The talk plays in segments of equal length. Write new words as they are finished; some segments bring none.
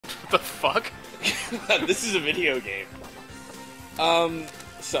fuck? This is a video game.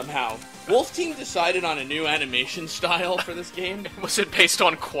 Somehow. Wolf Team decided on a new animation style for this game. Was it based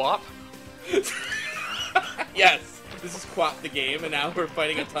on QWOP? Yes, this is QWOP the game, and now we're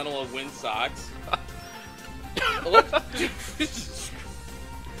fighting a tunnel of windsocks.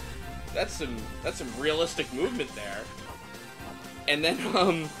 That's some realistic movement there. And then,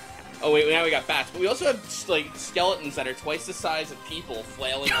 oh wait, now we got bats, but we also have, like, skeletons that are twice the size of people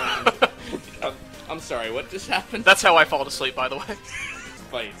flailing around. I'm sorry, what just happened? That's how I fall asleep, by the way.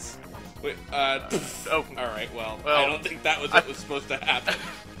 Fights. Wait, oh. Alright, well, I don't think that was what was supposed to happen.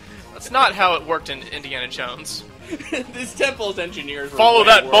 That's not how it worked in Indiana Jones. This temple's engineers were Follow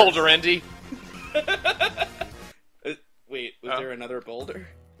that worse. boulder, Indy. Wait, was there another boulder?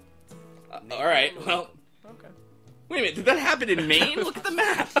 Alright, well... Okay. Wait a minute, did that happen in Maine? Look at the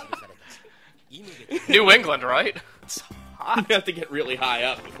map! New England, right? It's hot. You have to get really high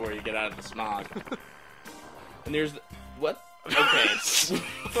up before you get out of the smog. And there's... What? Okay.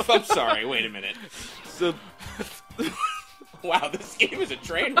 I'm sorry, wait a minute. So... Wow, this game is a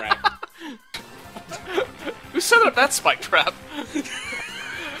train wreck. Who set up that spike trap?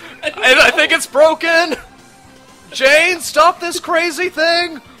 I think it's broken! Jane, stop this crazy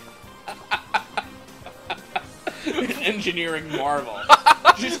thing! An engineering marvel.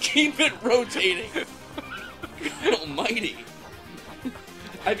 Just keep it rotating. Good almighty.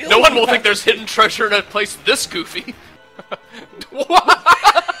 I feel No like one will think there's hidden treasure in a place this goofy. What?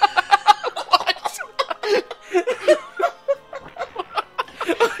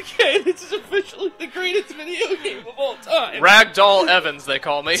 Okay, this is officially the greatest video game of all time. Ragdoll Evans, they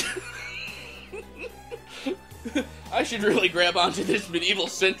call me. I should really grab onto this medieval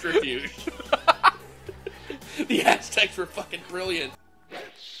centrifuge. The Aztecs were fucking brilliant.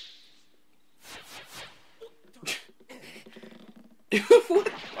 What?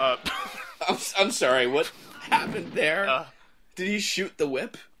 I'm sorry, what happened there? Did he shoot the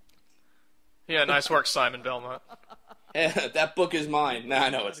whip? Yeah, nice work, Simon Belmont. That book is mine. Nah,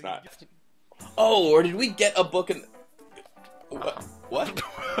 no, it's not. Oh, or did we get a book in... What? What?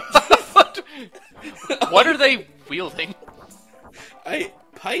 What are they wielding?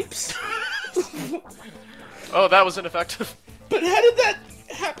 Pipes? Oh, that was ineffective. But how did that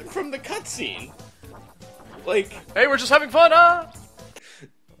happen from the cutscene? Like... Hey, we're just having fun,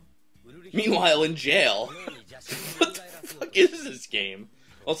 Meanwhile, in jail. What the fuck is this game?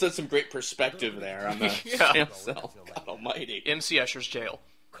 Also, some great perspective there on the jail cell. God almighty. MC Escher's Jail.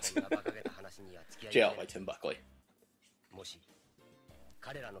 Jail by Tim Buckley.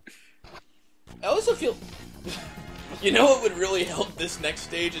 I also feel... You know what would really help this next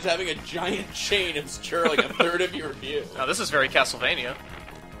stage is having a giant chain obscure like a third of your view. Now, this is very Castlevania.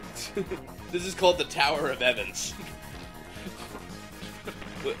 This is called the Tower of Evans.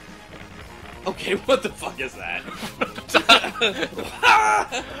 Okay, what the fuck is that?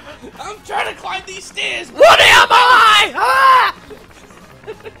 I'm trying to climb these stairs! What am I?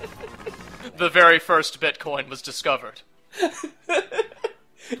 The very first Bitcoin was discovered.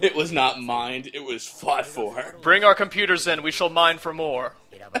 It was not mined, it was fought for. Bring our computers in, we shall mine for more.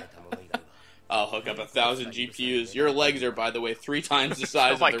 I'll hook up 1,000 GPUs. Your legs are, by the way, 3 times the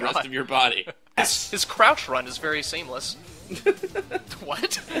size of the rest of your body. His crouch run is very seamless.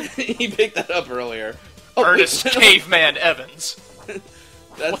 What? He picked that up earlier. Earnest Caveman Evans.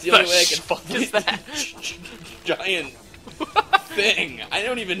 That's the only way I can fuck is that? Giant thing. I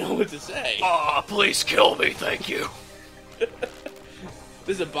don't even know what to say. Aw, please kill me, thank you.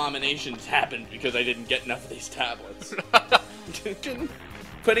 This abomination's happened because I didn't get enough of these tablets.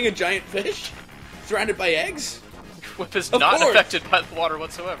 Putting a giant fish? Surrounded by eggs? Whip is not affected by the water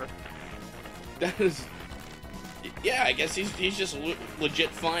whatsoever. That is... Yeah, I guess he's just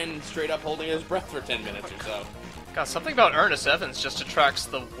legit fine straight up holding his breath for 10 minutes or so. God, something about Earnest Evans just attracts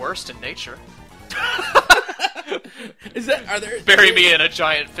the worst in nature. Are there... Bury me in a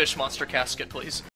giant fish monster casket, please.